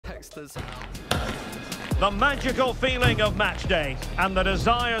youngsters. The magical feeling of match day and the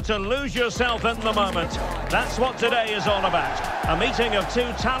desire to lose yourself in the moment. That's what today is all about. A meeting of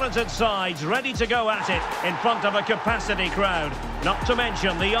two talented sides ready to go at it in front of a capacity crowd. Not to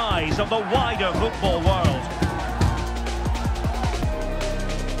mention the eyes of the wider football world.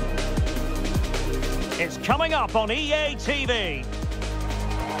 It's coming up on EA TV.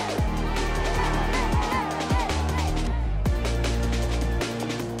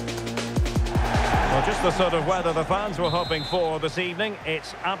 Well, just the sort of weather the fans were hoping for this evening.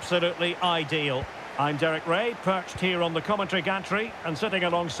 It's absolutely ideal. I'm Derek Ray, perched here on the commentary gantry, and sitting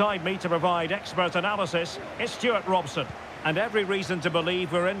alongside me to provide expert analysis is Stuart Robson. And every reason to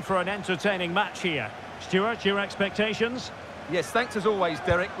believe we're in for an entertaining match here. Stuart, your expectations? Yes, thanks as always,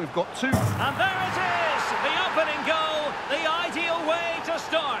 Derek. We've got two. And there it is! The opening goal, the ideal way to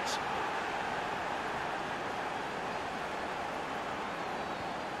start.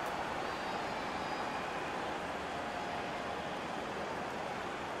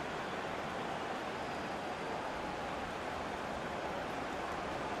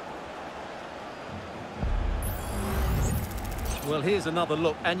 Well, here's another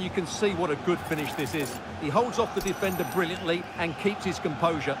look, and you can see what a good finish this is. He holds off the defender brilliantly and keeps his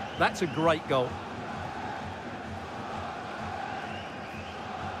composure. That's a great goal.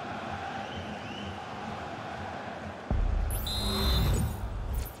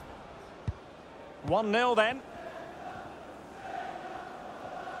 One 0 then.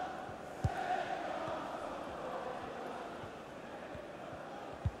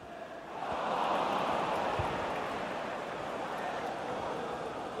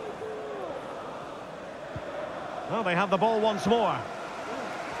 Well, they have the ball once more.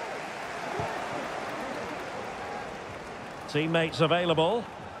 Teammates available.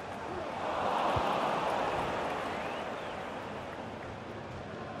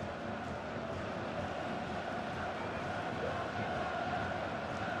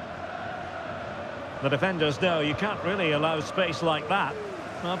 The defenders know you can't really allow space like that.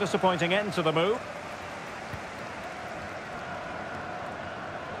 Well, disappointing end to the move.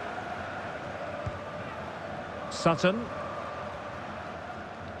 Sutton.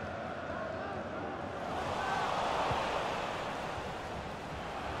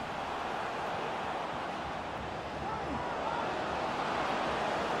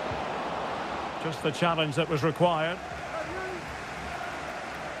 Just the challenge that was required.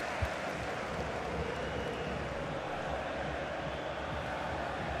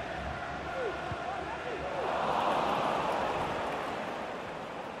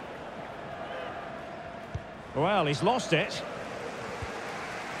 Well, he's lost it.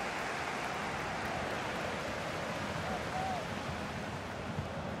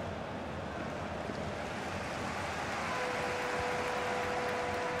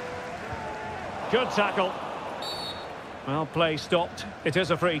 Good tackle. Well, play stopped. It is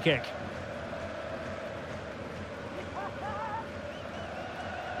a free kick.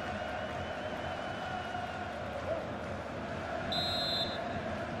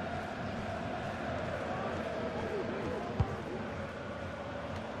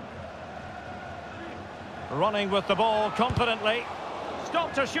 Running with the ball confidently.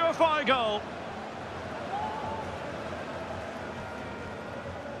 Stopped a surefire goal.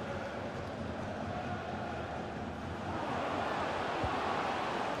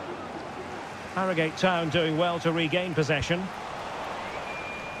 Harrogate Town doing well to regain possession.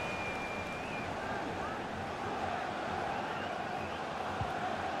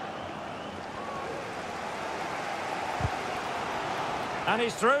 And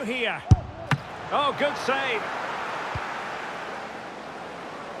he's through here. Oh, good save.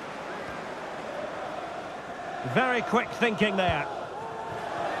 Very quick thinking there.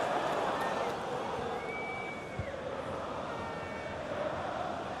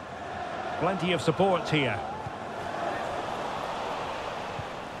 Plenty of support here.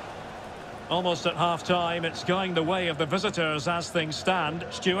 Almost at half-time, it's going the way of the visitors as things stand.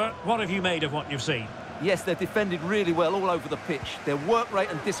 Stuart, what have you made of what you've seen? Yes, they've defended really well all over the pitch. Their work rate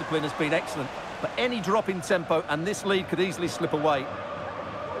and discipline has been excellent. But any drop in tempo and this lead could easily slip away.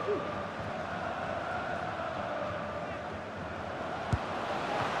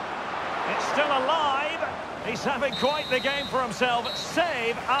 It's still alive. He's having quite the game for himself.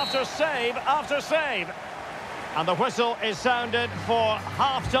 Save after save after save. And the whistle is sounded for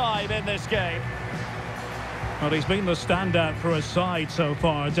half-time in this game. Well, he's been the standout for his side so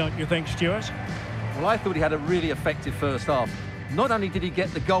far, don't you think, Stuart? Well, I thought he had a really effective first half. Not only did he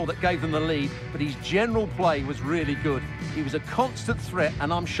get the goal that gave them the lead, but his general play was really good. He was a constant threat,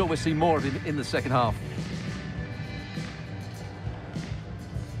 and I'm sure we'll see more of him in the second half.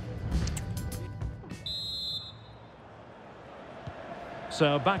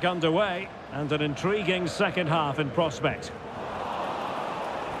 So back underway, and an intriguing second half in prospect.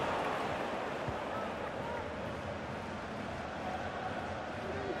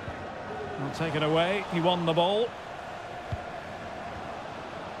 Well, taken away, he won the ball.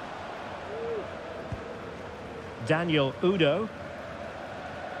 Daniel Udo.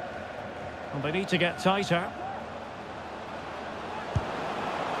 Well, they need to get tighter.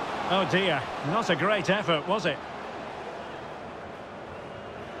 Oh dear, not a great effort, was it?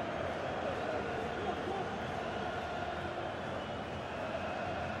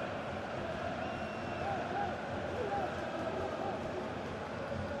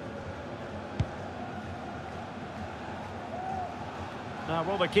 Now,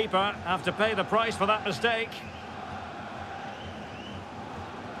 will the keeper have to pay the price for that mistake?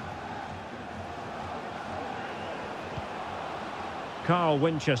 Carl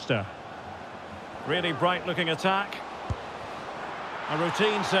Winchester. Really bright-looking attack. A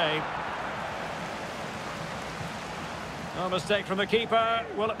routine save. No mistake from the keeper.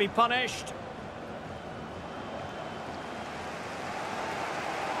 Will it be punished?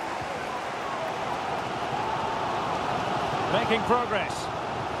 Making progress.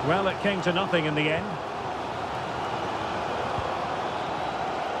 Well, it came to nothing in the end.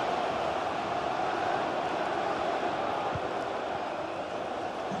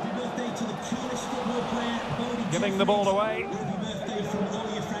 Happy birthday to the coolest football player, giving the ball away. Happy birthday from all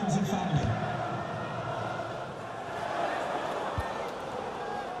your friends and family.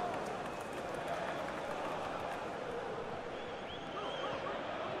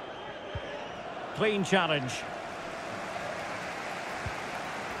 Clean challenge.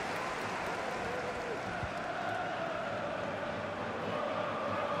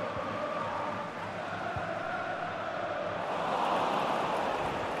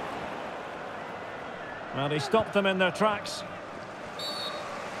 Well, he stopped them in their tracks.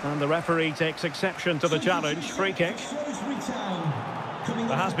 And the referee takes exception to the challenge. Free kick.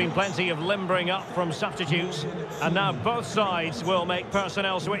 There has been plenty of limbering up from substitutes. And now both sides will make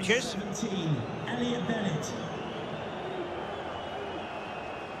personnel switches.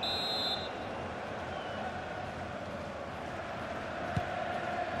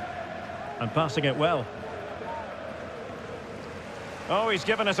 And passing it well. Oh, he's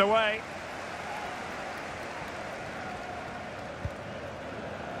given it away.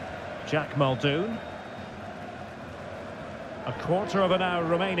 Jack Muldoon. A quarter of an hour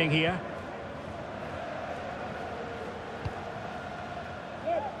remaining here.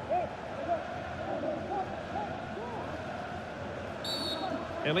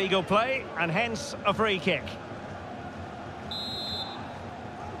 Illegal play, and hence a free kick.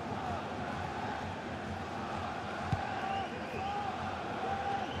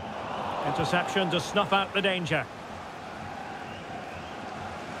 Interception to snuff out the danger.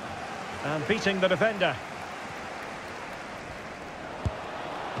 And beating the defender.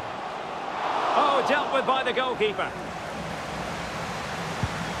 Oh, dealt with by the goalkeeper.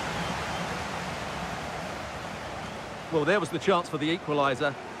 Well, there was the chance for the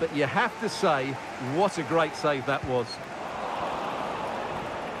equaliser, but you have to say, what a great save that was.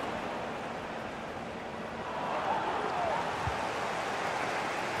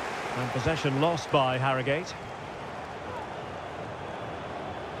 And possession lost by Harrogate.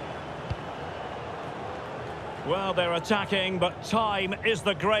 Well, they're attacking, but time is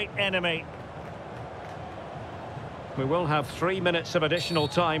the great enemy. We will have 3 minutes of additional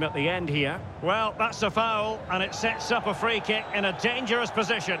time at the end here. Well, that's a foul, and it sets up a free kick in a dangerous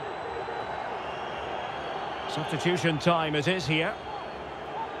position. Substitution time it is here.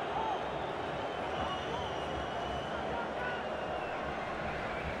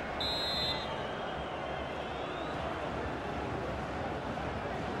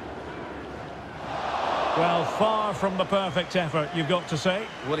 Well, far from the perfect effort, you've got to say.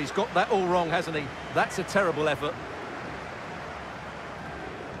 Well, he's got that all wrong, hasn't he? That's a terrible effort.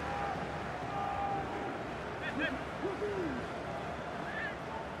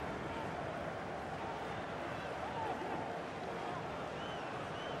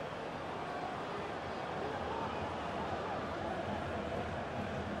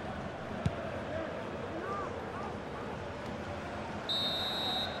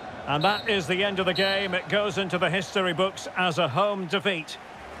 And that is the end of the game. It goes into the history books as a home defeat.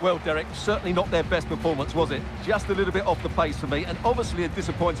 Well, Derek, certainly not their best performance, was it? Just a little bit off the pace for me, and obviously a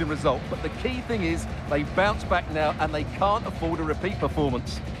disappointing result. But the key thing is they bounce back now, and they can't afford a repeat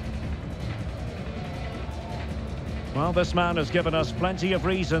performance. Well, this man has given us plenty of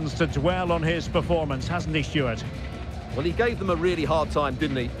reasons to dwell on his performance, hasn't he, Stuart? Well, he gave them a really hard time,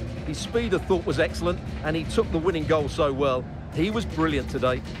 didn't he? His speed of thought was excellent, and he took the winning goal so well. He was brilliant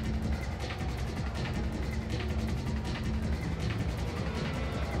today.